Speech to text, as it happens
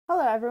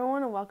Hello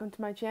everyone and welcome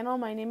to my channel.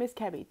 My name is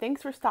Kebby.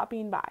 Thanks for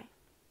stopping by.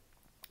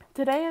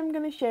 Today I'm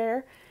going to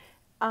share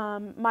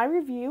my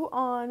review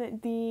on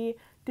the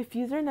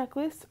diffuser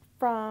necklace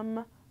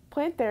from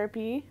Plant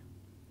Therapy.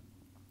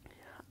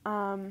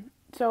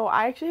 So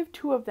I actually have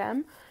two of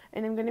them,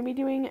 and I'm going to be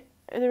doing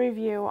the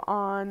review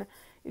on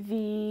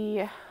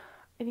I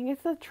think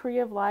it's the Tree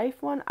of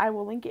Life one. I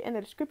will link it in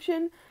the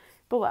description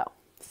below.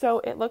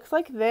 So it looks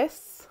like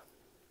this.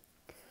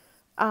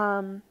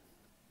 And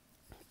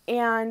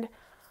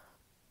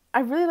I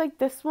really like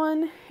this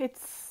one.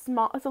 It's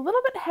small. It's a little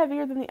bit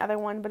heavier than the other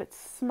one, but it's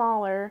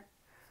smaller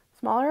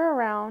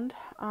around.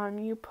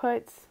 You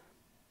put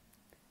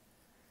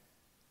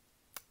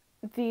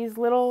these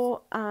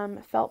little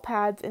felt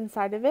pads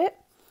inside of it,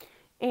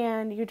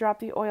 and you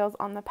drop the oils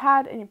on the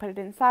pad and you put it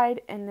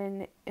inside, and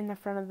then in the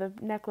front of the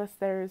necklace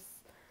there's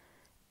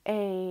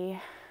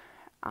a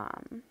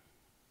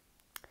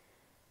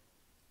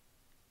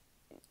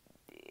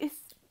it's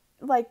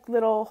like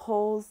little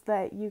holes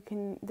that you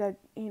can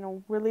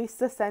release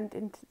the scent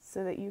into,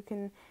 so that you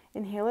can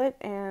inhale it.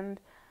 And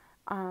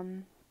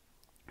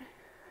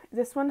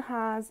this one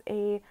has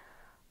I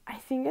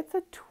think it's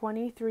a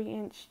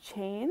 23-inch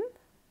chain.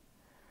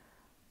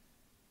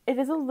 It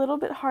is a little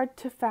bit hard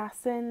to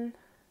fasten,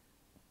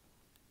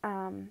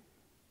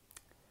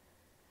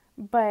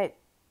 but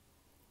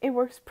it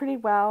works pretty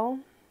well.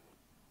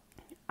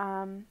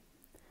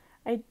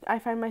 I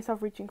find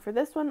myself reaching for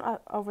this one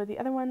over the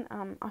other one.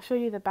 I'll show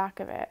you the back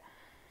of it.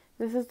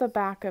 This is the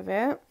back of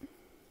it,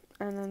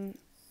 and then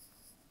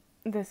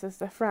this is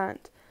the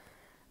front.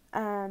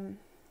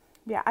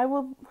 Yeah, I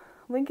will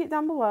link it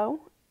down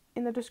below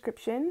in the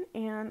description,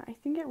 and I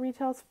think it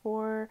retails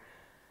for,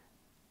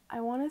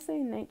 I want to say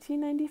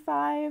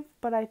 $19.95,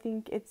 but I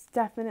think it's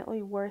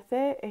definitely worth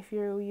it if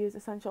you use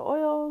essential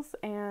oils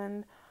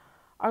and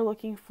are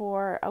looking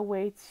for a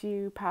way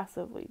to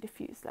passively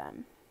diffuse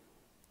them.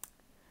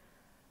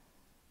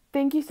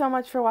 Thank you so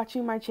much for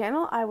watching my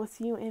channel. I will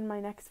see you in my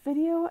next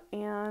video,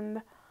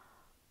 and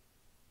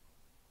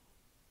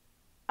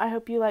I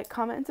hope you like,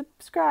 comment, and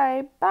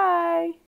subscribe. Bye!